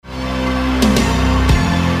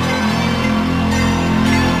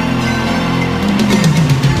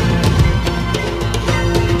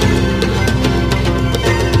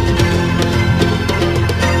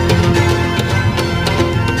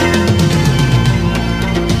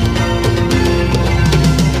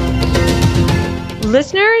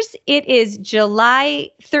Listeners, it is July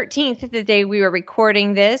 13th, the day we were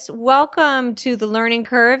recording this. Welcome to the Learning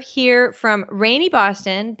Curve here from rainy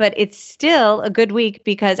Boston, but it's still a good week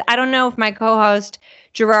because I don't know if my co-host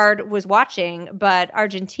Gerard was watching, but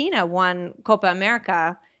Argentina won Copa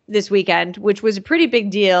America this weekend, which was a pretty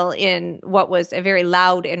big deal in what was a very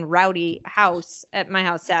loud and rowdy house at my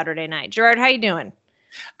house Saturday night. Gerard, how you doing?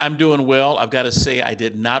 I'm doing well. I've got to say I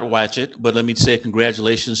did not watch it, but let me say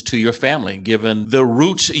congratulations to your family, given the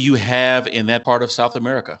roots you have in that part of South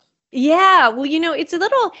America. Yeah, well,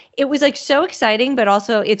 it was like so exciting, but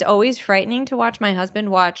also it's always frightening to watch my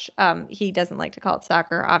husband watch. He doesn't like to call it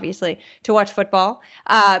soccer, obviously, to watch football,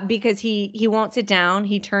 because he won't sit down.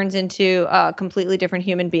 He turns into a completely different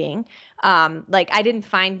human being. I didn't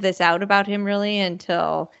find this out about him really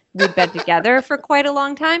until we'd been together for quite a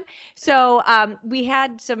long time. So we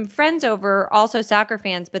had some friends over, also soccer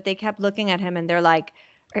fans, but they kept looking at him and they're like,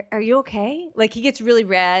 are you okay? Like he gets really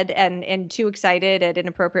red and too excited at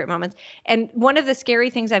inappropriate moments. And one of the scary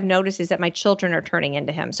things I've noticed is that my children are turning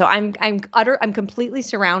into him. So I'm completely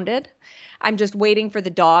surrounded. I'm just waiting for the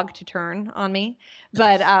dog to turn on me.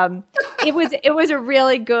 But it was a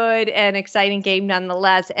really good and exciting game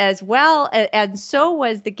nonetheless, as well. And so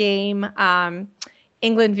was the game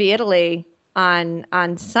England v. Italy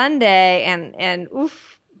on Sunday. And oof.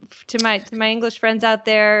 To my English friends out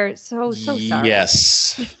there, so sorry.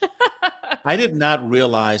 Yes. I did not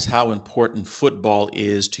realize how important football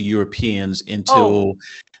is to Europeans until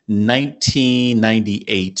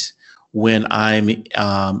 1998, when I'm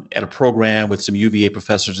at a program with some UVA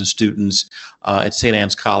professors and students at St.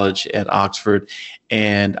 Anne's College at Oxford.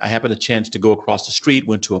 And I happened a chance to go across the street,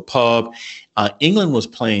 went to a pub. England was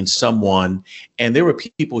playing someone, and there were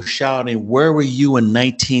people shouting, "Where were you in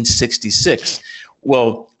 1966?"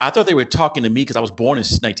 Well, I thought they were talking to me because I was born in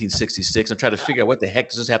 1966. I'm trying to figure out what the heck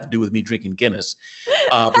does this have to do with me drinking Guinness.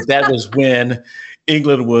 But that was when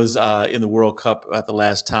England was in the World Cup at the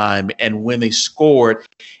last time. And when they scored,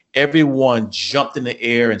 everyone jumped in the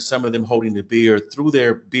air, and some of them holding the beer, threw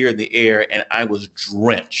their beer in the air. And I was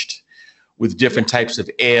drenched with different types of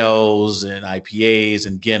ales and IPAs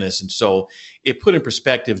and Guinness. And so it put in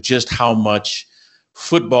perspective just how much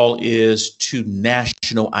football is to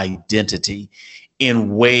national identity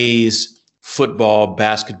in ways football,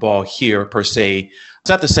 basketball here per se, it's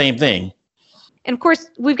not the same thing. And of course,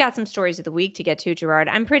 we've got some stories of the week to get to, Gerard.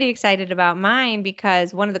 I'm pretty excited about mine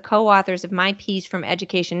because one of the co-authors of my piece from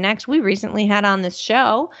Education Next, we recently had on this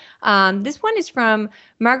show. This one is from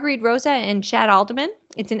Marguerite Rosa and Chad Alderman.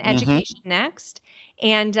 It's in Education Next.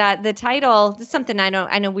 And the title, this is something I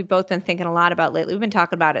know we've both been thinking a lot about lately. We've been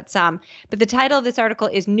talking about it some. But the title of this article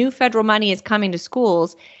is New Federal Money is Coming to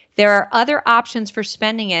Schools. There are other options for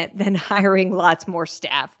spending it than hiring lots more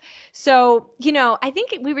staff. So, I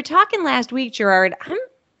think we were talking last week, Gerard, I'm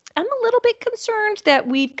a little bit concerned that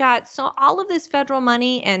we've got all of this federal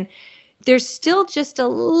money and there's still just a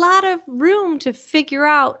lot of room to figure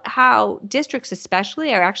out how districts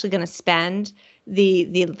especially are actually going to spend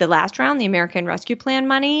the last round, the American Rescue Plan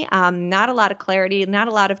money. Not a lot of clarity, not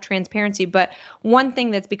a lot of transparency. But one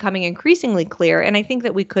thing that's becoming increasingly clear, and I think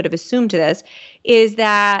that we could have assumed this, is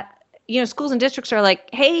that, schools and districts are like,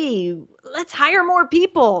 hey, let's hire more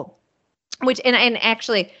people. And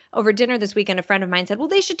actually over dinner this weekend, a friend of mine said, well,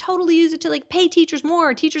 they should totally use it to pay teachers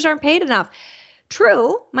more. Teachers aren't paid enough.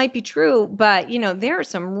 True, might be true, but there are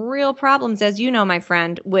some real problems, as you know, my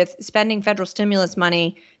friend, with spending federal stimulus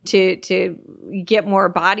money to get more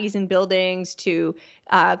bodies in buildings, to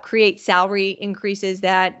create salary increases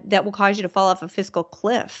that will cause you to fall off a fiscal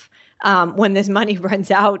cliff when this money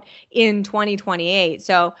runs out in 2028.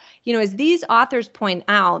 So, as these authors point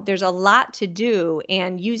out, there's a lot to do,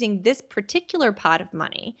 and using this particular pot of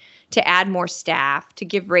money to add more staff, to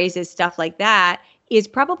give raises, stuff like that, is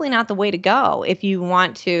probably not the way to go if you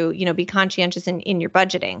want to, be conscientious in your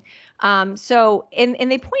budgeting. So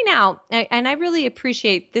they point out, and I really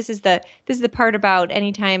appreciate this is the part about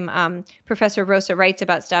anytime Professor Rosa writes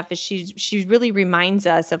about stuff is she really reminds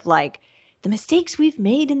us of the mistakes we've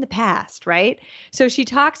made in the past, right? So she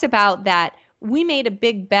talks about that we made a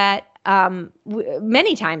big bet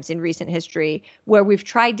many times in recent history where we've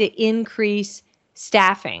tried to increase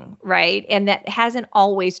staffing, right? And that hasn't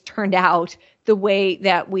always turned out the way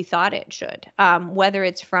that we thought it should, whether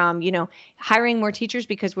it's from, hiring more teachers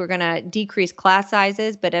because we're going to decrease class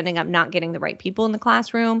sizes, but ending up not getting the right people in the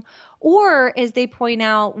classroom. Or, as they point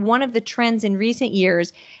out, one of the trends in recent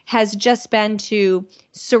years has just been to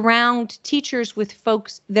surround teachers with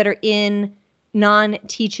folks that are in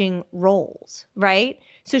non-teaching roles, right?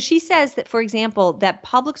 So she says that, for example, that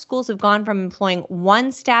public schools have gone from employing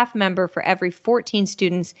one staff member for every 14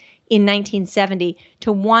 students in 1970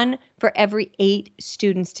 to one for every 8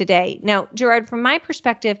 students today. Now, Gerard, from my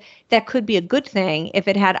perspective, that could be a good thing if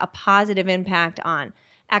it had a positive impact on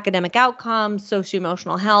academic outcomes,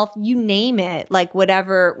 socio-emotional health, you name it, like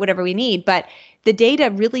whatever we need. But the data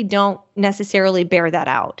really don't necessarily bear that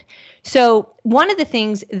out. So one of the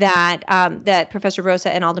things that that Professor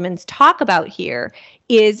Rosa and Aldermans talk about here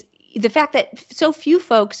is the fact that so few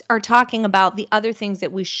folks are talking about the other things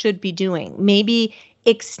that we should be doing. Maybe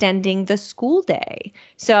extending the school day.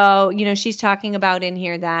 So, she's talking about in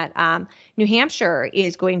here that New Hampshire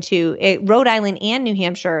is going to, Rhode Island and New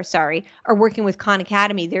Hampshire, are working with Khan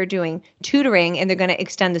Academy. They're doing tutoring and they're going to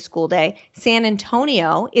extend the school day. San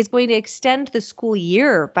Antonio is going to extend the school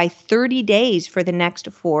year by 30 days for the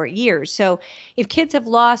next 4 years. So if kids have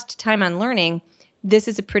lost time on learning, this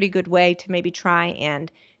is a pretty good way to maybe try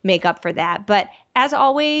and make up for that. But as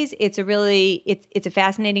always, it's a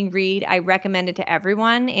fascinating read. I recommend it to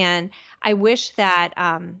everyone. And I wish that,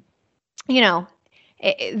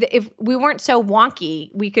 if we weren't so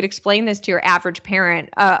wonky, we could explain this to your average parent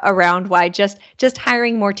around why just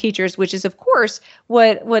hiring more teachers, which is, of course,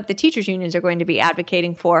 what the teachers unions are going to be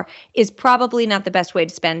advocating for, is probably not the best way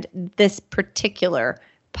to spend this particular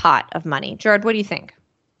pot of money. Gerard, what do you think?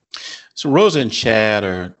 So Rosa and Chad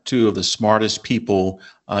are two of the smartest people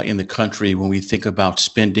in the country when we think about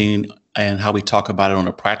spending and how we talk about it on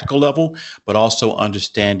a practical level, but also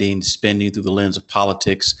understanding spending through the lens of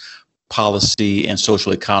politics, policy, and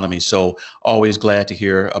social economy. So always glad to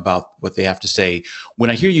hear about what they have to say. When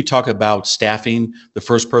I hear you talk about staffing, the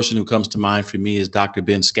first person who comes to mind for me is Dr.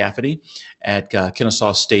 Ben Scafferty at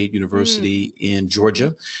Kennesaw State University in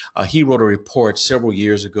Georgia. He wrote a report several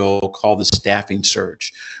years ago called The Staffing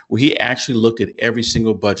Surge, where he actually looked at every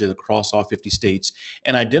single budget across all 50 states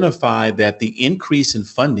and identified that the increase in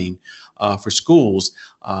funding for schools,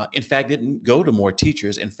 in fact, didn't go to more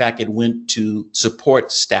teachers. In fact, it went to support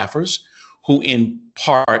staffers who in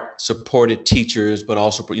part supported teachers, but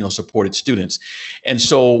also, supported students. And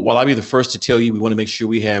so while I'll be the first to tell you, we want to make sure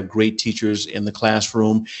we have great teachers in the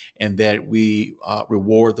classroom and that we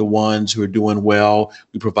reward the ones who are doing well.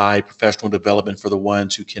 We provide professional development for the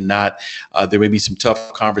ones who cannot. There may be some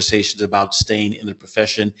tough conversations about staying in the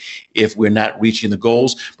profession if we're not reaching the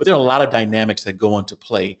goals, but there are a lot of dynamics that go into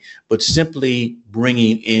play. But simply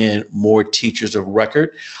bringing in more teachers of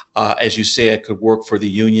record, as you said, could work for the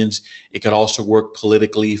unions. It could also work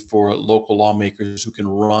politically for local lawmakers who can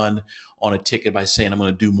run on a ticket by saying, I'm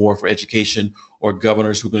going to do more for education, or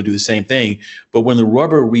governors who are going to do the same thing. But when the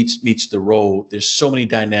rubber meets the road, there's so many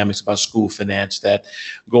dynamics about school finance that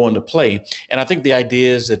go into play. And I think the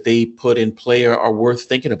ideas that they put in play are worth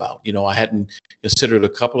thinking about. I hadn't considered a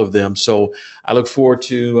couple of them. So I look forward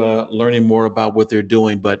to learning more about what they're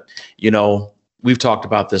doing. But, we've talked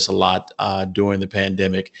about this a lot during the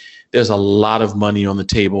pandemic. There's a lot of money on the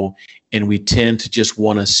table, and we tend to just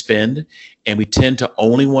want to spend, and we tend to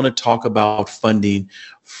only want to talk about funding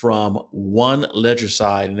from one ledger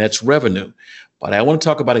side, and that's revenue. But I want to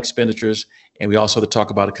talk about expenditures, and we also have to talk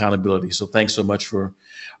about accountability. So thanks so much for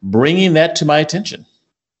bringing that to my attention.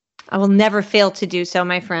 I will never fail to do so,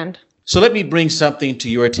 my friend. So let me bring something to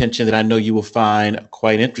your attention that I know you will find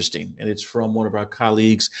quite interesting. And it's from one of our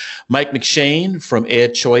colleagues, Mike McShane from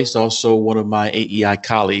Ed Choice, also one of my AEI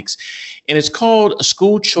colleagues. And it's called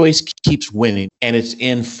School Choice Keeps Winning, and it's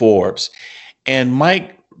in Forbes. And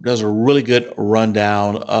Mike does a really good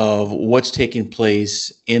rundown of what's taking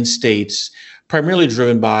place in states, primarily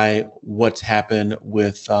driven by what's happened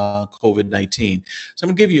with COVID-19. So I'm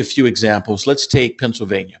going to give you a few examples. Let's take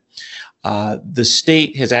Pennsylvania. The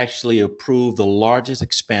state has actually approved the largest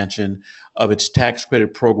expansion of its tax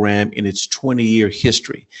credit program in its 20-year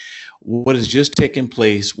history. What has just taken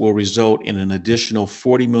place will result in an additional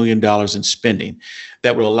 $40 million in spending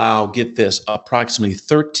that will allow, get this, approximately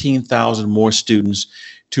 13,000 more students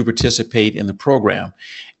to participate in the program.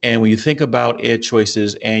 And when you think about Ed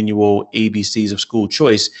Choice's annual ABCs of school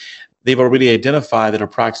choice, they've already identified that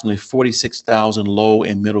approximately 46,000 low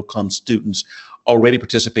and middle income students already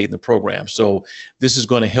participate in the program. So this is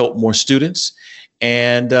going to help more students.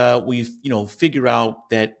 And we've, figure out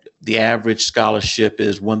that the average scholarship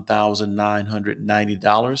is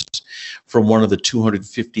 $1,990 from one of the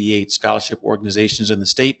 258 scholarship organizations in the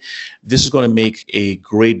state. This is going to make a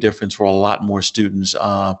great difference for a lot more students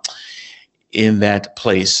in that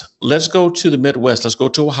place. Let's go to the Midwest. Let's go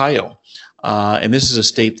to Ohio. And this is a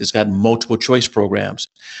state that's got multiple choice programs.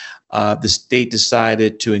 the state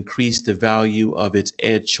decided to increase the value of its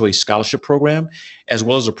Ed Choice Scholarship Program, as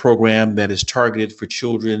well as a program that is targeted for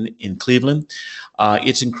children in Cleveland.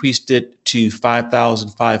 It's increased it to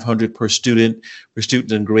 $5,500 per student for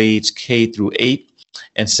students in grades K through 8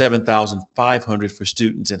 and $7,500 for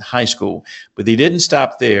students in high school. But they didn't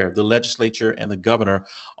stop there. The legislature and the governor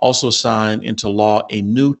also signed into law a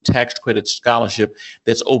new tax credit scholarship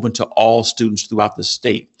that's open to all students throughout the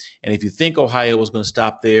state. And if you think Ohio was going to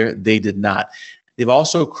stop there, they did not. They've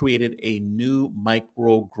also created a new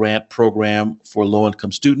micro grant program for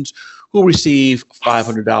low-income students who receive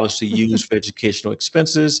 $500 to use for educational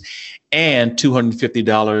expenses and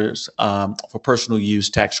 $250 for personal use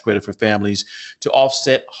tax credit for families to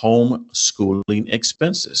offset homeschooling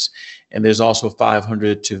expenses. And there's also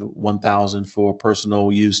 $500 to $1,000 for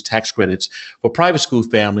personal use tax credits for private school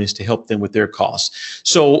families to help them with their costs.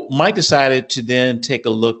 So Mike decided to then take a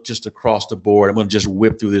look just across the board. I'm going to just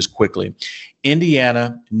whip through this quickly.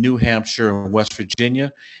 Indiana, New Hampshire, and West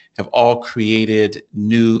Virginia have all created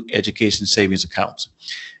new education savings accounts.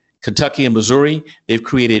 Kentucky and Missouri, they've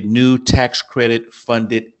created new tax credit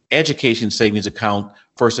funded education savings account,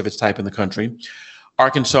 first of its type in the country.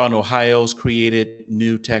 Arkansas and Ohio's created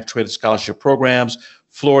new tax credit scholarship programs.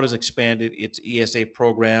 Florida's expanded its ESA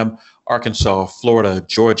program. Arkansas, Florida,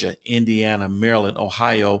 Georgia, Indiana, Maryland,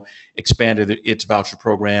 Ohio expanded its voucher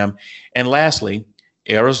program. And lastly,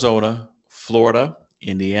 Arizona, Florida,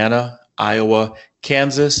 Indiana, Iowa,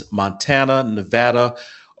 Kansas, Montana, Nevada,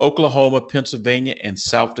 Oklahoma, Pennsylvania, and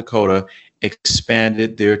South Dakota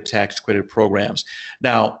expanded their tax credit programs.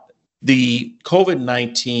 Now, the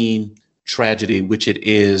COVID-19 tragedy, which it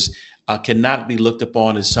is, cannot be looked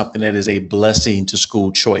upon as something that is a blessing to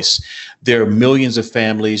school choice. There are millions of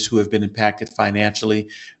families who have been impacted financially.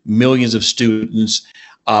 Millions of students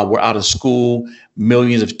were out of school.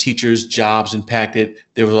 Millions of teachers' jobs impacted.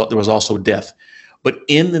 There was also death. But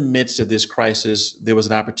in the midst of this crisis, there was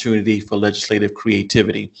an opportunity for legislative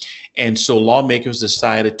creativity. And so lawmakers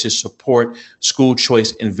decided to support school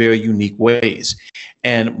choice in very unique ways.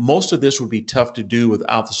 And most of this would be tough to do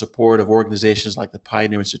without the support of organizations like the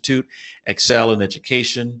Pioneer Institute, Excel in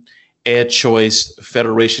Education, Ed Choice,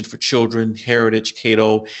 Federation for Children, Heritage,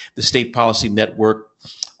 Cato, the State Policy Network,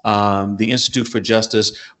 the Institute for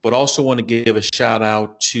Justice, but also want to give a shout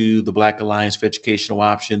out to the Black Alliance for Educational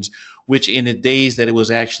Options, which in the days that it was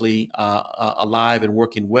actually alive and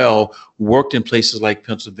working well, worked in places like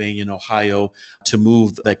Pennsylvania and Ohio to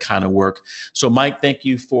move that kind of work. So Mike, thank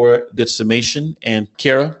you for the summation. And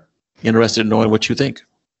Kara, interested in knowing what you think.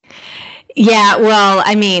 Yeah, well,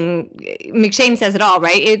 I mean, McShane says it all,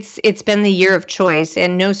 right? It's been the year of choice,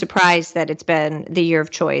 and no surprise that it's been the year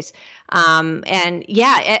of choice. And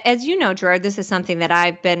yeah, as you know, Gerard, this is something that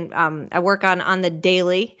I've been I work on the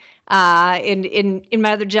daily in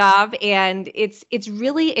my other job, and it's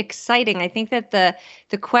really exciting. I think that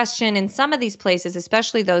the question in some of these places,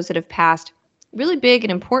 especially those that have passed really big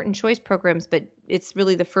and important choice programs, but it's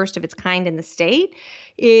really the first of its kind in the state,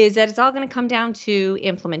 is that it's all going to come down to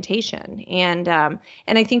implementation. And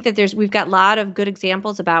I think that we've got a lot of good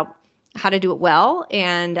examples about how to do it well,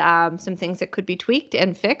 and some things that could be tweaked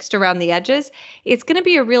and fixed around the edges. It's going to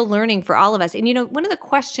be a real learning for all of us. And, you know, one of the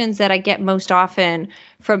questions that I get most often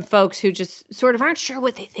from folks who just sort of aren't sure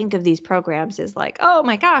what they think of these programs is like, oh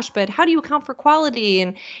my gosh, but how do you account for quality?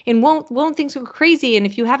 And won't things go crazy? And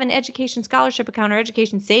if you have an education scholarship account or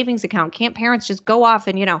education savings account, can't parents just go off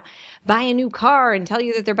and, you know, buy a new car and tell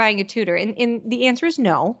you that they're buying a tutor? And the answer is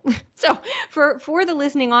no. So for the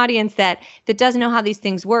listening audience that doesn't know how these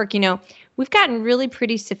things work, you know, we've gotten really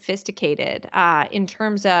pretty sophisticated in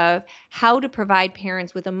terms of how to provide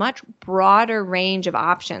parents with a much broader range of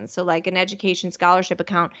options. So like an education scholarship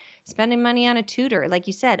account, spending money on a tutor, like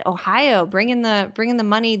you said, Ohio, bringing the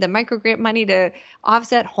money, the microgrant money to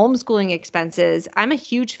offset homeschooling expenses. I'm a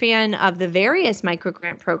huge fan of the various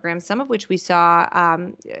microgrant programs, some of which we saw,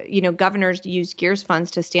 governors use GEARS funds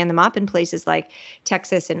to stand them up in places like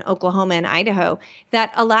Texas and Oklahoma and Idaho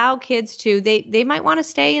that allow kids to, they might want to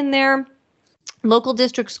stay in their local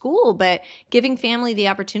district school, but giving family the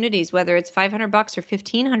opportunities, whether it's $500 or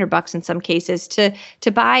 $1,500 in some cases,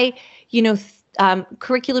 to buy,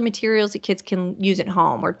 curriculum materials that kids can use at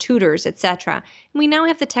home, or tutors, etc. We now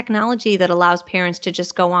have the technology that allows parents to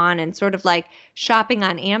just go on and sort of like shopping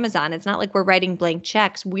on Amazon. It's not like we're writing blank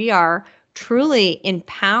checks. We are truly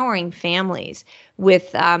empowering families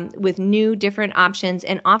with new different options,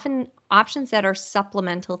 and often options that are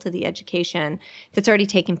supplemental to the education that's already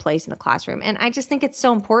taking place in the classroom. And I just think it's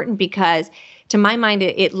so important because, to my mind,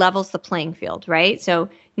 it levels the playing field, right? So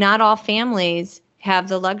not all families have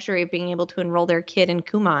the luxury of being able to enroll their kid in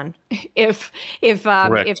Kumon if if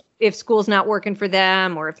um, if Correct. if school's not working for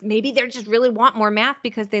them, or if maybe they just really want more math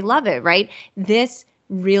because they love it, right? This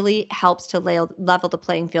really helps to level the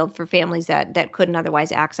playing field for families that couldn't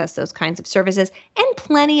otherwise access those kinds of services, and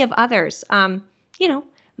plenty of others. You know,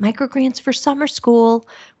 microgrants for summer school.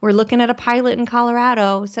 We're looking at a pilot in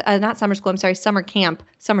Colorado, not summer school, I'm sorry, summer camp,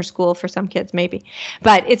 summer school for some kids maybe.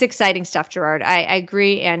 But it's exciting stuff, Gerard. I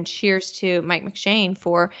agree, and cheers to Mike McShane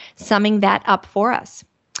for summing that up for us.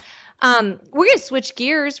 We're going to switch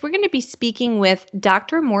gears. We're going to be speaking with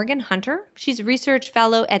Dr. Morgan Hunter. She's a research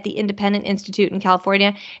fellow at the Independent Institute in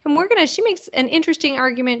California. And she makes an interesting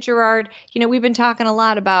argument, Gerard. You know, we've been talking a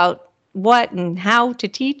lot about what and how to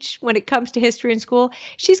teach when it comes to history in school.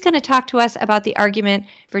 She's going to talk to us about the argument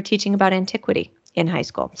for teaching about antiquity in high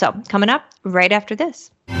school. So coming up right after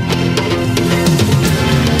this.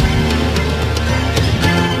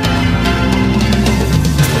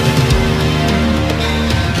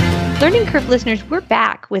 Learning Curve listeners, we're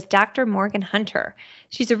back with Dr. Morgan Hunter.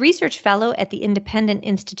 She's a research fellow at the Independent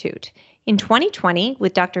Institute. In 2020,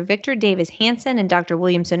 with Dr. Victor Davis Hanson and Dr.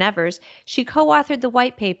 Williamson Evers, she co-authored the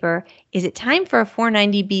white paper, Is It Time for a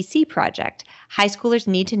 490 BC Project? High Schoolers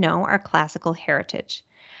Need to Know Our Classical Heritage.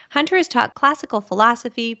 Hunter has taught classical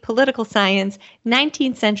philosophy, political science,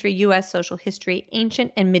 19th century U.S. social history,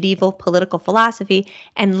 ancient and medieval political philosophy,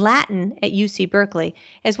 and Latin at UC Berkeley,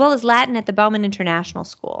 as well as Latin at the Bauman International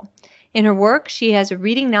School. In her work, she has a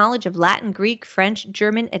reading knowledge of Latin, Greek, French,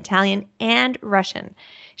 German, Italian, and Russian.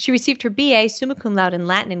 She received her BA summa cum laude in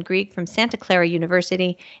Latin and Greek from Santa Clara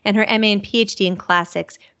University and her MA and PhD in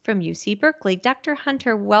classics from UC Berkeley. Dr.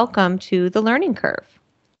 Hunter, welcome to the Learning Curve.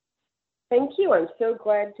 Thank you. I'm so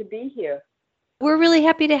glad to be here. We're really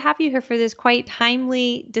happy to have you here for this quite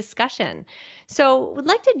timely discussion. So we'd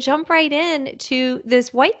like to jump right in to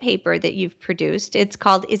this white paper that you've produced. It's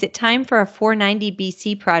called, Is It Time for a 490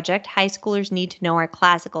 BC Project? High Schoolers Need to Know Our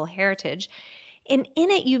Classical Heritage. And in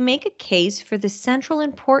it, you make a case for the central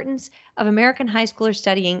importance of American high schoolers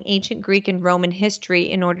studying ancient Greek and Roman history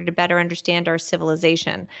in order to better understand our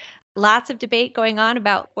civilization. Lots of debate going on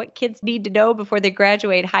about what kids need to know before they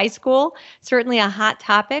graduate high school. Certainly a hot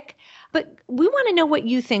topic. But we want to know what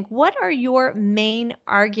you think. What are your main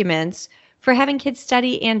arguments for having kids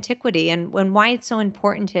study antiquity and why it's so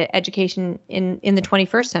important to education in the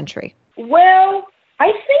 21st century? Well,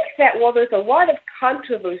 I think that while there's a lot of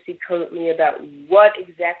controversy currently about what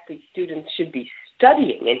exactly students should be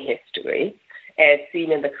studying in history, as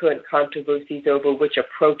seen in the current controversies over which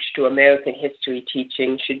approach to American history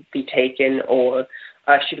teaching should be taken, or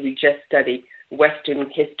should we just study Western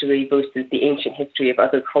history versus the ancient history of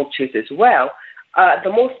other cultures as well, the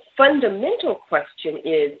most fundamental question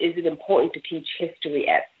is it important to teach history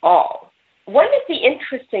at all? One of the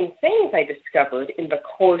interesting things I discovered in the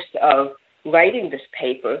course of writing this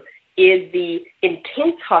paper is the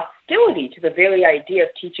intense hostility to the very idea of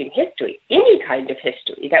teaching history, any kind of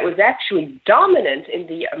history, that was actually dominant in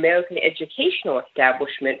the American educational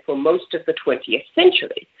establishment for most of the 20th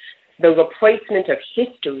century, the replacement of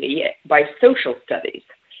history by social studies.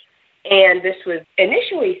 And this was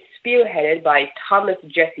initially spearheaded by Thomas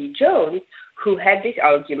Jesse Jones, who had this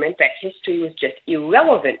argument that history was just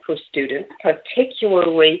irrelevant for students,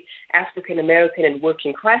 particularly African American and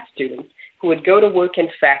working class students, who would go to work in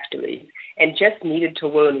factories and just needed to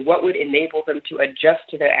learn what would enable them to adjust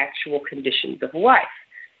to their actual conditions of life.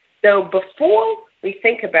 So before we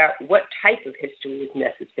think about what type of history is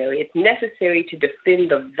necessary, it's necessary to defend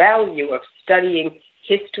the value of studying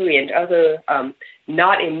history and other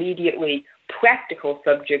not immediately practical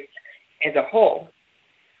subjects as a whole.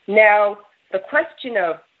 Now, the question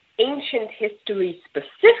of ancient history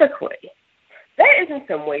specifically, that is in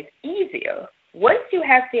some ways easier. Once you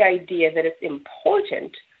have the idea that it's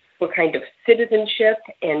important for kind of citizenship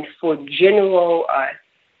and for general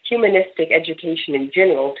humanistic education in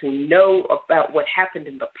general to know about what happened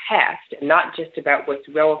in the past and not just about what's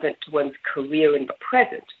relevant to one's career in the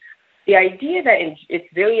present, the idea that it's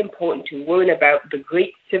very important to learn about the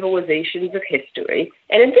great civilizations of history,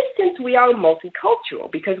 and in this sense we are multicultural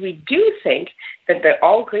because we do think that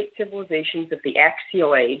all great civilizations of the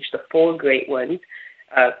axial age, the four great ones,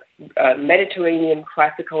 Mediterranean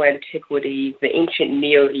classical antiquity, the ancient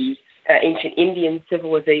Near East, ancient Indian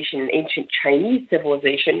civilization, and ancient Chinese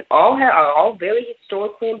civilization are all very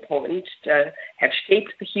historically important, have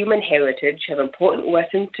shaped the human heritage, have important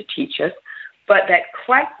lessons to teach us, but that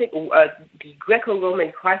the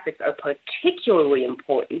Greco-Roman classics are particularly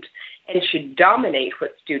important and should dominate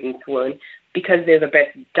what students learn because they're the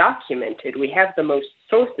best documented. We have the most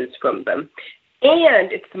sources from them.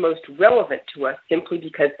 And it's the most relevant to us simply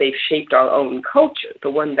because they've shaped our own culture, the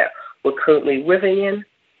one that we're currently living in.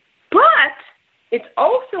 But it's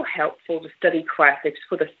also helpful to study classics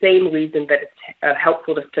for the same reason that it's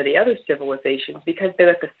helpful to study other civilizations, because they're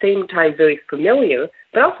at the same time very familiar,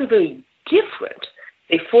 but also very different.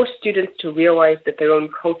 They force students to realize that their own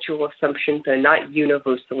cultural assumptions are not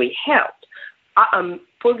universally held.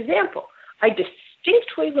 For example, I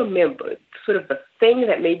distinctly remember sort of the thing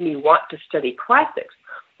that made me want to study classics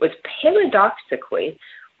was paradoxically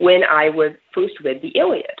when I first read the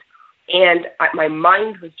Iliad. And my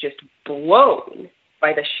mind was just blown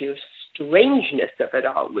by the sheer strangeness of it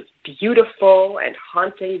all. It was beautiful and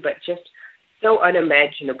haunting, but just so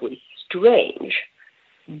unimaginably strange.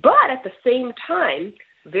 But at the same time,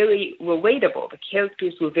 very relatable. The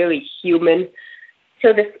characters were very human.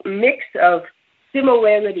 So this mix of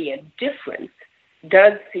similarity and difference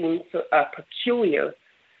does seem peculiar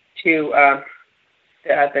to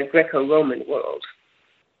the Greco-Roman world.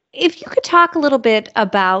 If you could talk a little bit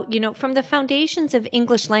about, from the foundations of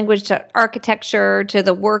English language to architecture to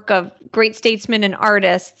the work of great statesmen and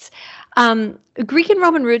artists, Greek and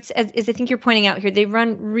Roman roots, as I think you're pointing out here, they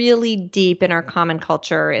run really deep in our common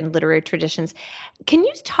culture and literary traditions. Can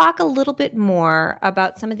you talk a little bit more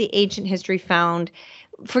about some of the ancient history found,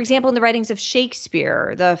 for example, in the writings of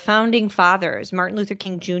Shakespeare, the founding fathers, Martin Luther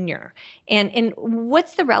King Jr., and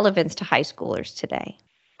what's the relevance to high schoolers today?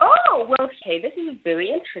 Oh, well, okay, this is very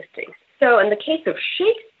interesting. So in the case of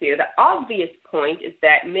Shakespeare, the obvious point is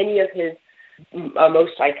that many of his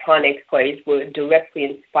most iconic plays were directly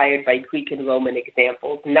inspired by Greek and Roman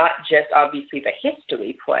examples, not just obviously the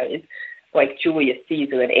history plays like Julius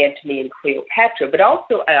Caesar and Antony and Cleopatra, but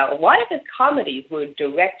also a lot of his comedies were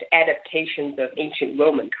direct adaptations of ancient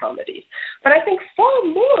Roman comedies. But I think far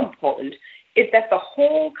more important is that the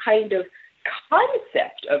whole kind of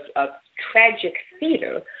concept of tragic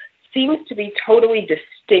theater seems to be totally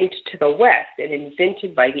distinct to the West and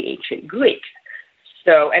invented by the ancient Greeks.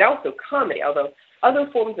 So, and also comedy, although other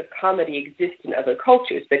forms of comedy exist in other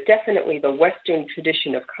cultures, but definitely the Western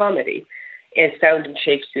tradition of comedy, as found in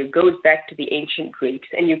Shakespeare, goes back to the ancient Greeks,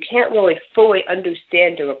 and you can't really fully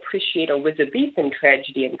understand or appreciate Elizabethan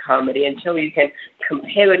tragedy and comedy until you can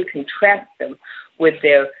compare and contrast them with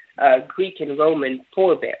their Greek and Roman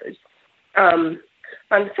forebears. On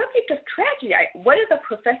the subject of tragedy, one of the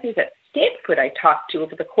professors at Stanford I talked to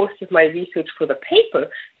over the course of my research for the paper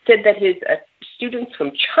said that his students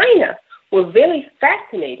from China were very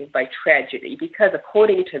fascinated by tragedy because,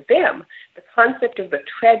 according to them, the concept of the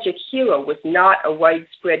tragic hero was not a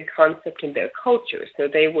widespread concept in their culture, so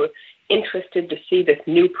they were interested to see this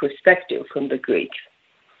new perspective from the Greeks.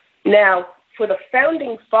 Now, for the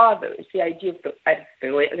founding fathers, the idea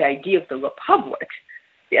of the republic,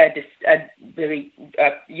 very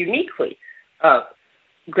uniquely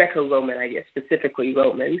Greco-Roman idea, specifically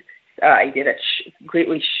Roman idea that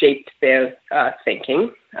greatly shaped their thinking.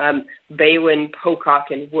 Balin,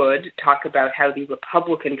 Pocock, and Wood talk about how the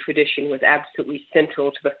Republican tradition was absolutely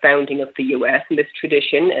central to the founding of the U.S., and this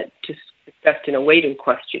tradition, just discussed in a later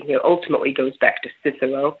question here, ultimately goes back to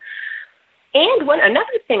Cicero. And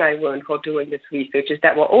another thing I learned while doing this research is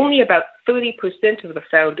that while only about 30% of the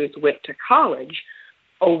founders went to college,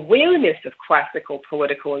 awareness of classical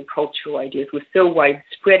political and cultural ideas was so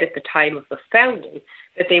widespread at the time of the founding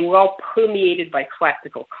that they were all permeated by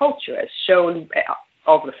classical culture, as shown,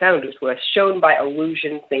 all of the founders were, as shown by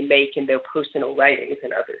allusions they make in their personal writings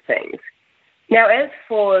and other things. Now, as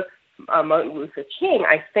for Martin Luther King,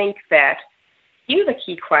 I think that here the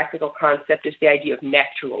key classical concept is the idea of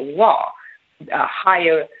natural law,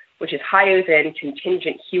 which is higher than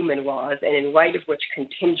contingent human laws, and in light of which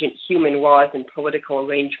contingent human laws and political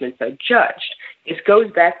arrangements are judged. This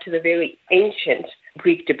goes back to the very ancient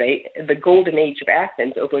Greek debate, the Golden Age of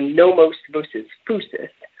Athens, over nomos versus phusis,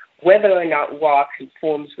 whether or not law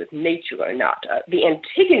conforms with nature or not. The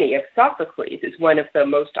Antigone of Sophocles is one of the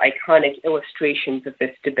most iconic illustrations of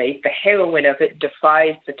this debate. The heroine of it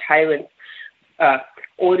defies the tyrant's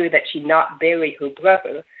order that she not bury her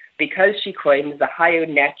brother, because she claims the higher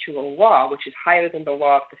natural law, which is higher than the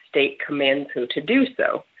law of the state, commands her to do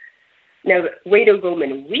so. Now, the later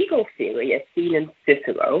Roman legal theory, as seen in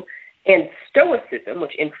Cicero, and Stoicism,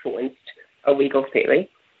 which influenced a legal theory,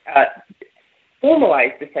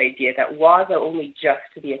 formalized this idea that laws are only just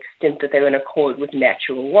to the extent that they're in accord with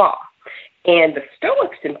natural law. And the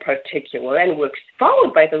Stoics in particular, and works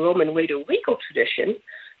followed by the Roman later legal tradition,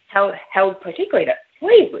 held particularly that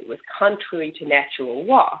slavery was contrary to natural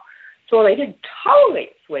law. So while they did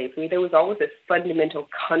tolerate slavery, there was always this fundamental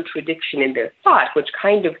contradiction in their thought, which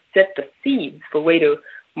kind of set the seeds for later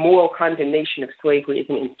moral condemnation of slavery as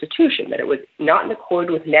an institution, that it was not in accord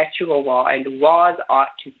with natural law and laws ought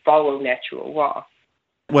to follow natural law.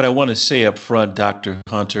 What I want to say up front, Dr.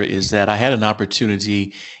 Hunter, is that I had an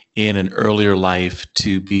opportunity in an earlier life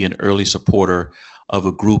to be an early supporter of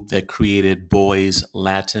a group that created Boys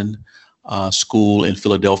Latin School in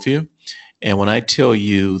Philadelphia. And when I tell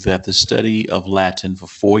you that the study of Latin for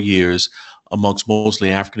 4 years amongst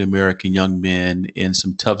mostly African-American young men in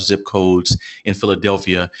some tough zip codes in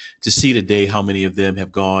Philadelphia, to see today how many of them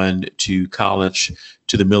have gone to college,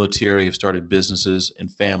 to the military, have started businesses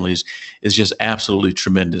and families is just absolutely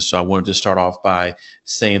tremendous. So I wanted to start off by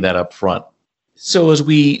saying that up front. So as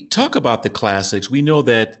we talk about the classics, we know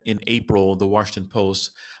that in April, the Washington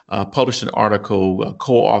Post published an article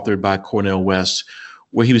co-authored by Cornel West,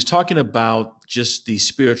 where he was talking about just the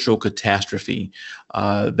spiritual catastrophe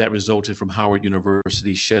that resulted from Howard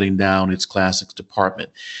University shutting down its classics department.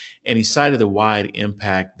 And he cited the wide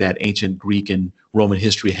impact that ancient Greek and Roman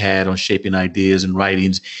history had on shaping ideas and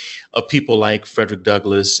writings of people like Frederick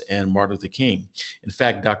Douglass and Martin Luther King. In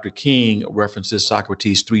fact, Dr. King references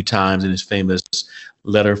Socrates 3 times in his famous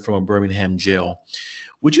letter from a Birmingham jail.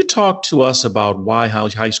 Would you talk to us about why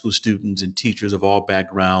high school students and teachers of all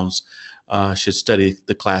backgrounds should study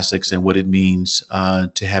the classics and what it means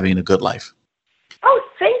to having a good life? Oh,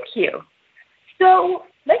 thank you. So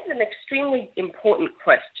that's an extremely important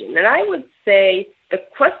question. And I would say the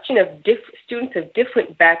question of students of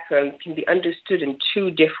different backgrounds can be understood in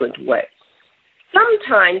 2 different ways.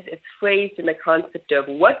 Sometimes it's phrased in the concept of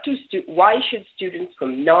why should students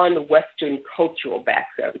from non-Western cultural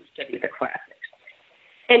backgrounds study the classics?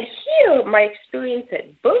 And here, my experience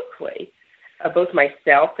at Berkeley, both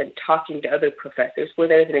myself and talking to other professors, where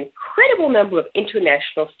there's an incredible number of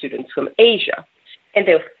international students from Asia, and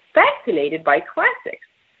they're fascinated by classics.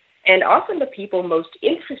 And often the people most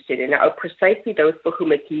interested in it are precisely those for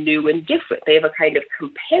whom it's new and different. They have a kind of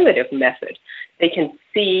comparative method. They can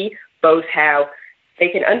see both how they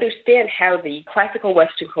can understand how the classical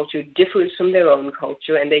Western culture differs from their own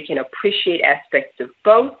culture, and they can appreciate aspects of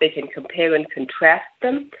both. They can compare and contrast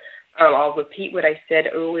them. I'll repeat what I said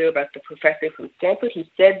earlier about the professor from Stanford. He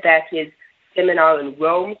said that his seminar in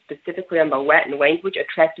Rome, specifically on the Latin language,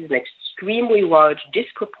 attracted an extremely large,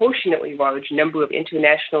 disproportionately large number of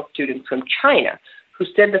international students from China who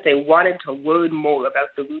said that they wanted to learn more about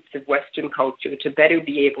the roots of Western culture to better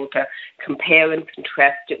be able to compare and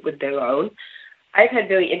contrast it with their own. I've had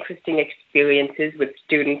very interesting experiences with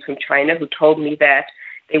students from China who told me that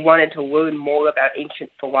they wanted to learn more about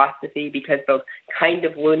ancient philosophy because they kind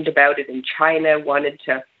of learned about it in China, wanted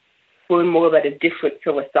to learn more about a different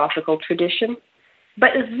philosophical tradition.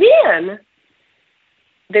 But then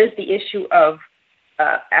there's the issue of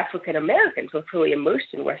African Americans who are fully immersed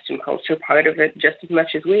in Western culture, part of it just as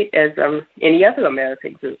much as any other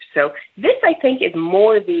American group. So this, I think, is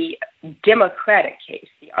more the democratic case,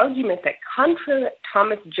 the argument that contra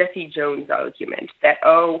Thomas Jesse Jones' argument that,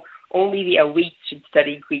 only the elite should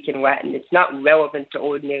study Greek and Latin, it's not relevant to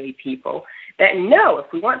ordinary people, that no, if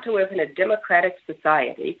we want to live in a democratic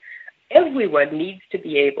society, everyone needs to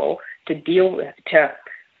be able to to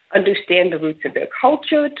understand the roots of their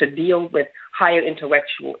culture, to deal with higher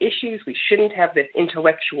intellectual issues. We shouldn't have this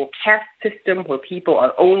intellectual caste system where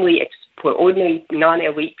where ordinary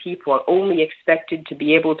non-elite people are only expected to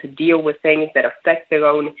be able to deal with things that affect their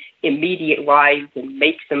own immediate lives and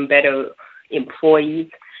make them better employees.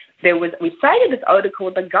 We cited this article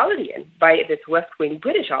in The Guardian by this left-wing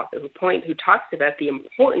British author who talks about the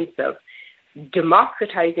importance of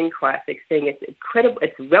democratizing classics, saying it's incredible,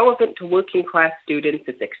 it's relevant to working class students,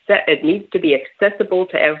 it needs to be accessible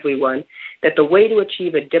to everyone, that the way to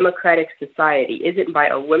achieve a democratic society isn't by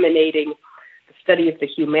eliminating the study of the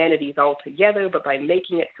humanities altogether, but by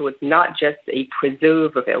making it so it's not just a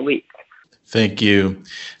preserve of elites. Thank you.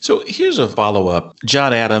 So here's a follow-up.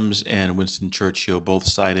 John Adams and Winston Churchill both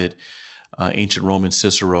cited ancient Roman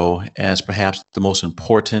Cicero as perhaps the most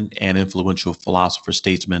important and influential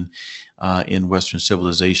philosopher-statesman in Western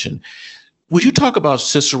civilization. Would you talk about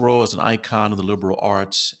Cicero as an icon of the liberal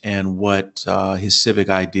arts and what his civic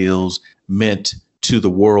ideals meant to the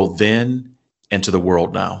world then and to the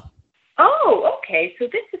world now? Oh, okay. So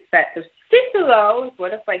this is that. So Cicero is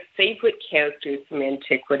one of my favorite characters from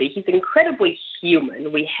antiquity. He's incredibly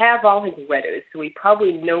human. We have all his letters, so we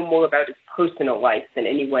probably know more about his personal life than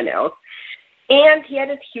anyone else. And he had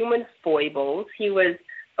his human foibles. He was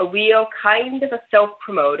a real kind of a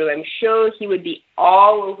self-promoter. I'm sure he would be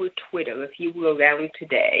all over Twitter if he were around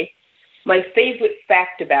today. My favorite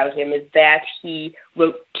fact about him is that he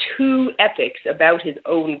wrote 2 epics about his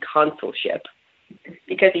own consulship.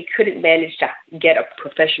 because he couldn't manage to get a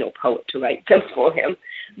professional poet to write them for him.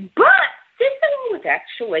 But Cicero was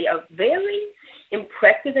actually a very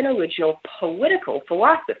impressive and original political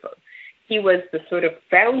philosopher. He was the sort of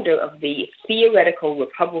founder of the theoretical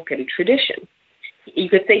republican tradition. You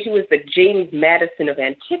could say he was the James Madison of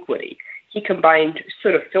antiquity. He combined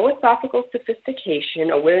sort of philosophical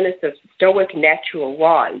sophistication, awareness of Stoic natural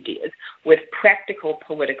law ideas, with practical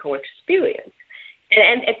political experience.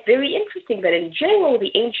 And it's very interesting that in general,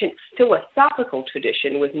 the ancient philosophical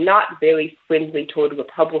tradition was not very friendly toward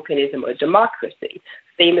republicanism or democracy.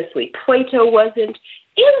 Famously, Plato wasn't.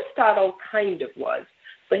 Aristotle kind of was.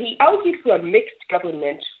 But he argued for a mixed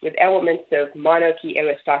government with elements of monarchy,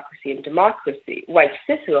 aristocracy, and democracy, like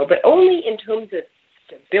Cicero, but only in terms of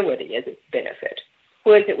stability as its benefit.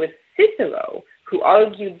 Whereas it was Cicero who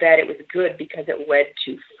argued that it was good because it led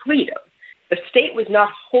to freedom. The state was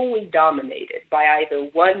not wholly dominated by either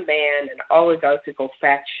one man, an oligarchical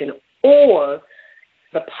faction, or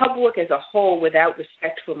the public as a whole without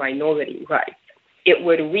respect for minority rights. It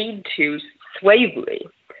would lead to slavery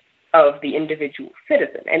of the individual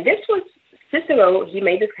citizen. And this was Cicero, he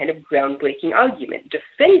made this kind of groundbreaking argument,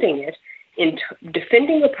 defending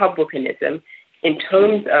republicanism in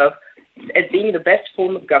terms of as being the best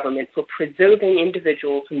form of government for preserving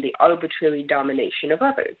individuals from the arbitrary domination of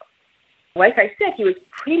others. Like I said, he was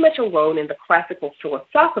pretty much alone in the classical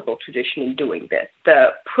philosophical tradition in doing this.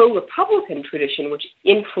 The pro-republican tradition, which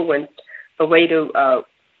influenced the later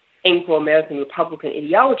Anglo-American Republican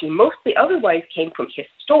ideology, mostly otherwise came from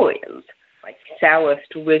historians like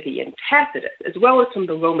Sallust, Livy, and Tacitus, as well as from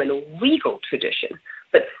the Roman legal tradition.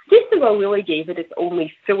 But Cicero really gave it its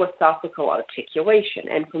only philosophical articulation,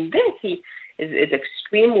 and from this he is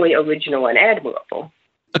extremely original and admirable.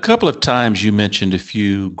 A couple of times you mentioned a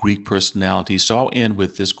few Greek personalities, so I'll end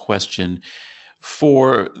with this question.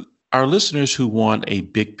 For our listeners who want a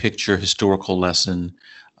big picture historical lesson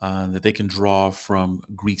that they can draw from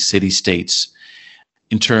Greek city-states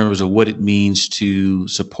in terms of what it means to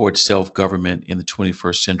support self-government in the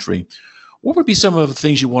 21st century, what would be some of the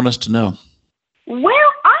things you want us to know? Well,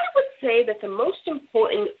 I would say that the most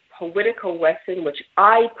important political lesson, which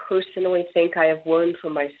I personally think I have learned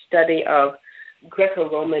from my study of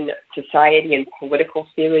Greco-Roman society and political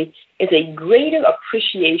theory, is a greater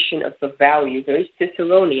appreciation of the value, very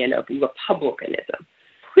Ciceronian, of republicanism.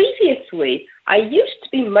 Previously, I used to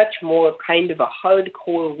be much more kind of a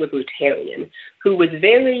hardcore libertarian who was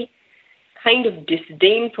very kind of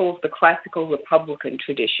disdainful of the classical republican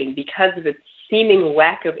tradition because of its seeming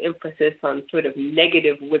lack of emphasis on sort of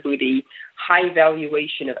negative liberty, high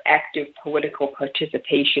valuation of active political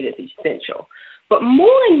participation is essential. But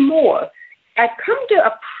more and more, I've come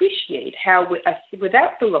to appreciate how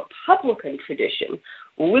without the republican tradition,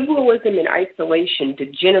 liberalism in isolation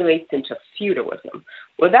degenerates into feudalism.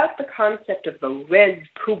 Without the concept of the res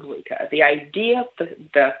publica, the idea of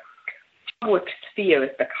the public sphere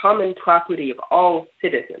as the common property of all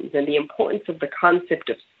citizens, and the importance of the concept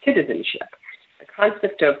of citizenship, the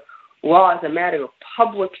concept of law as a matter of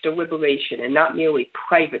public deliberation and not merely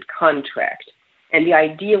private contract, and the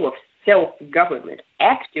ideal of self-government,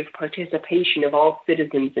 active participation of all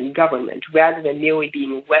citizens in government rather than merely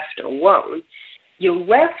being left alone, you're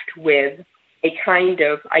left with a kind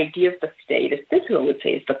of idea of the state, as Cicero would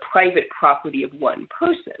say, is the private property of one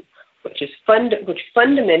person, which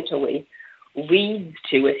fundamentally leads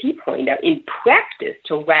to, as he pointed out, in practice,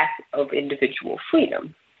 to lack of individual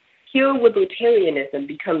freedom. Here, libertarianism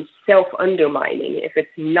becomes self-undermining if it's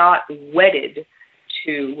not wedded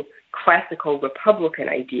to classical republican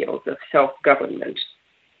ideals of self-government.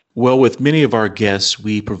 Well, with many of our guests,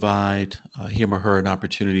 we provide him or her an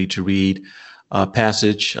opportunity to read a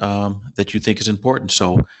passage that you think is important.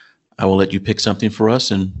 So I will let you pick something for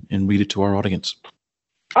us and read it to our audience.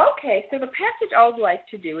 Okay, so the passage I would like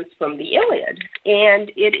to do is from the Iliad. And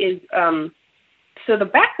it is, so the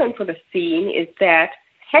background for the scene is that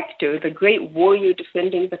Hector, the great warrior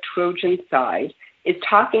defending the Trojan side, is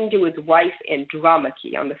talking to his wife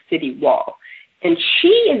Andromache on the city wall. And she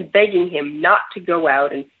is begging him not to go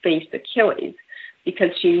out and face Achilles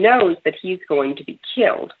because she knows that he's going to be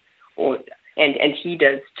killed, and he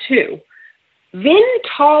does too. Then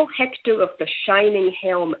tall Hector of the shining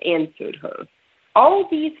helm answered her, "All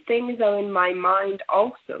these things are in my mind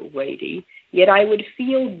also, lady, yet I would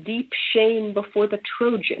feel deep shame before the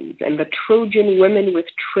Trojans and the Trojan women with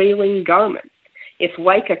trailing garments, if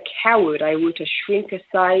like a coward I were to shrink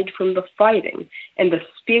aside from the fighting, and the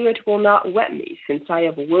spirit will not let me, since I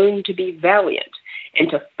have learned to be valiant, and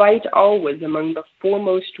to fight always among the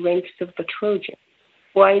foremost ranks of the Trojans.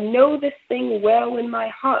 For I know this thing well in my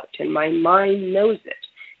heart, and my mind knows it,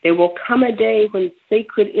 There will come a day when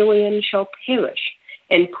sacred Ilion shall perish,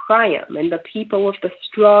 and Priam and the people of the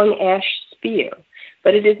strong ash spear.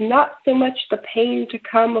 But it is not so much the pain to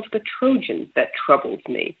come of the Trojans that troubles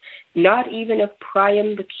me, not even of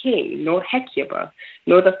Priam the king, nor Hecuba,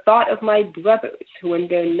 nor the thought of my brothers, who in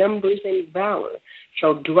their numbers and valor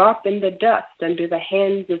shall drop in the dust under the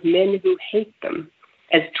hands of men who hate them,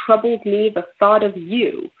 as troubles me the thought of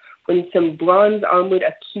you, when some bronze-armored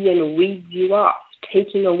Achaean leads you off,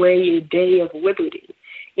 taking away your day of liberty.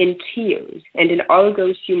 In tears, and in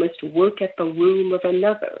Argos you must work at the loom of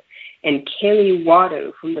another, and carry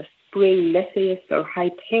water from the spring Nesseus or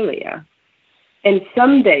Hyperia. And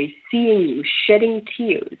someday, seeing you shedding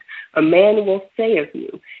tears, a man will say of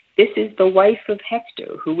you, this is the wife of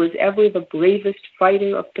Hector, who was ever the bravest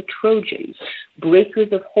fighter of the Trojans,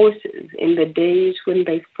 breakers of horses in the days when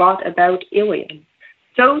they fought about Ilion.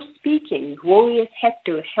 So speaking, glorious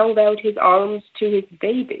Hector held out his arms to his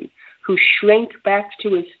baby, who shrank back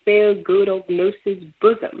to his fair girdled nurse's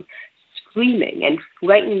bosom, screaming and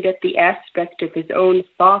frightened at the aspect of his own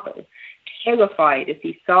father, terrified as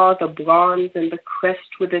he saw the bronze and the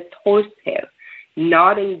crest with its horsehair,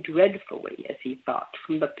 nodding dreadfully, as he thought,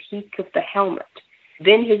 from the peak of the helmet.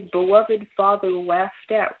 Then his beloved father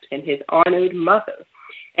laughed out, and his honored mother,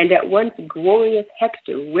 and at once glorious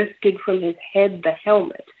Hector lifted from his head the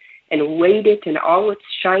helmet, and laid it in all its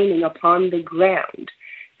shining upon the ground.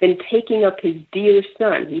 Then taking up his dear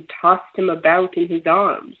son, he tossed him about in his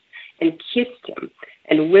arms, and kissed him,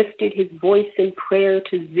 and lifted his voice in prayer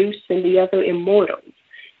to Zeus and the other immortals.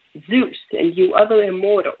 Zeus and you other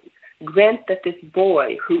immortals, grant that this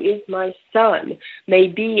boy, who is my son, may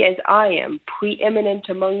be as I am, preeminent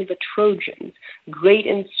among the Trojans, great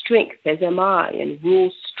in strength as am I, and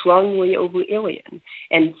rule strongly over Ilion.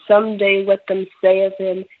 And someday let them say of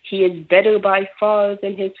him, he is better by far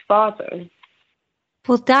than his father.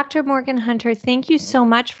 Well, Dr. Morgan Hunter, thank you so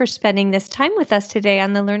much for spending this time with us today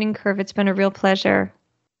on the Learning Curve. It's been a real pleasure.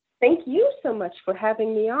 Thank you so much for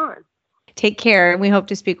having me on. Take care, and we hope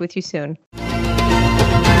to speak with you soon.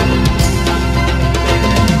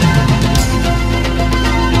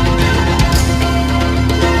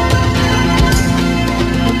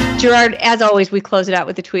 Gerard, as always, we close it out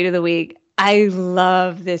with the tweet of the week. I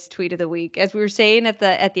love this tweet of the week. As we were saying at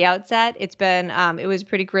the outset, it was a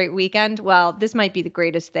pretty great weekend. Well, this might be the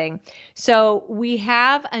greatest thing. So we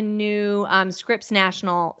have a new Scripps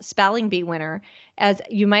National Spelling Bee winner. As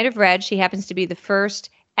you might have read, she happens to be the first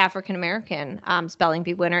African-American Spelling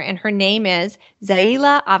Bee winner, and her name is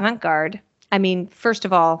Zaila Avantgarde. I mean, first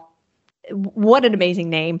of all, what an amazing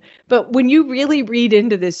name. But when you really read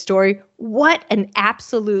into this story, what an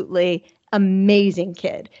absolutely amazing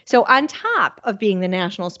kid. So on top of being the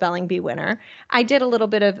National Spelling Bee winner, I did a little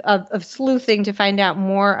bit of sleuthing to find out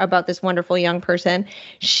more about this wonderful young person.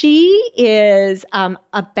 She is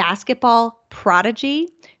a basketball prodigy.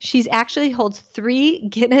 She's actually holds 3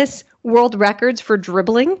 Guinness World Records for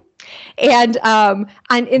dribbling. And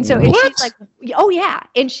she's like, oh yeah.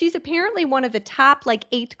 And she's apparently one of the top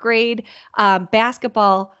 8th grade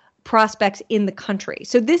basketball prospects in the country.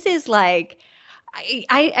 So this is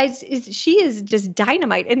she is just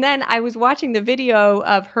dynamite. And then I was watching the video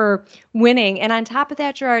of her winning. And on top of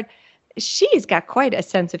that, Gerard, she's got quite a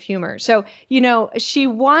sense of humor. So, she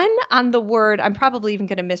won on the word, I'm probably even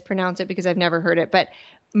going to mispronounce it because I've never heard it, but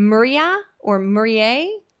Muria or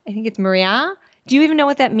Murie, I think it's Muria. Do you even know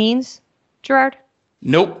what that means, Gerard?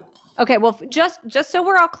 Nope. Okay, well, just so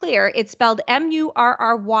we're all clear, it's spelled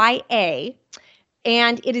Murrya.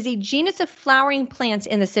 And it is a genus of flowering plants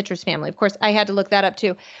in the citrus family. Of course, I had to look that up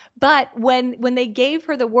too. But when they gave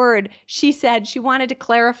her the word, she said she wanted to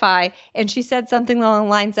clarify, and she said something along the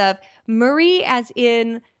lines of Murray, as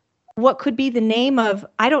in what could be the name of,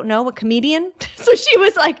 I don't know, a comedian. So she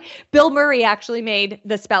was like, Bill Murray actually made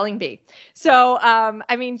the spelling bee. So,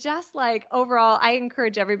 overall, I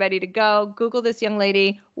encourage everybody to go Google this young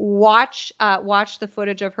lady, watch the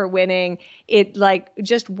footage of her winning. It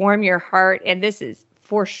just warm your heart. And this is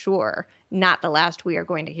for sure not the last we are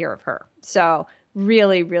going to hear of her. So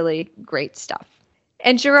really, really great stuff.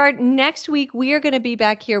 And Gerard, next week, we are going to be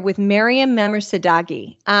back here with Mariam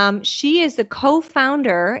Memrsadagi. She is the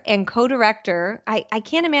co-founder and co-director. I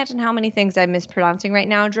can't imagine how many things I'm mispronouncing right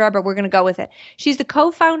now, Gerard, but we're going to go with it. She's the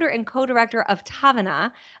co-founder and co-director of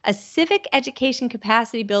Tavana, a civic education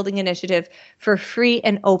capacity building initiative for free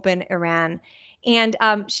and open Iran. And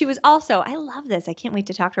she was also, I love this, I can't wait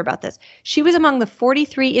to talk to her about this. She was among the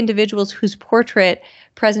 43 individuals whose portrait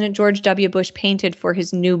President George W. Bush painted for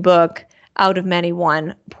his new book, out of many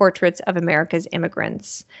one, Portraits of America's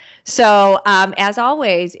Immigrants. So as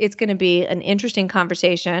always, it's going to be an interesting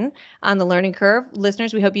conversation on the learning curve.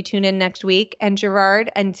 Listeners, we hope you tune in next week. And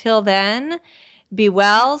Gerard, until then, be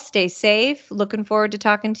well, stay safe. Looking forward to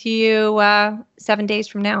talking to you 7 days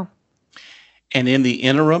from now. And in the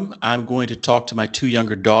interim, I'm going to talk to my 2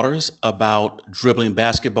 younger daughters about dribbling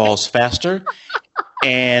basketballs faster.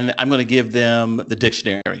 And I'm going to give them the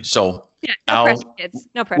dictionary. So yeah, no pressure, kids.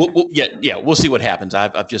 No pressure. We'll see what happens.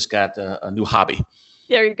 I've just got a new hobby.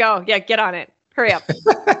 There you go. Yeah, get on it. Hurry up.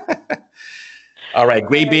 All right.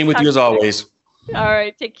 Great being with you as always. All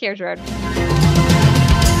right. Take care, Gerard.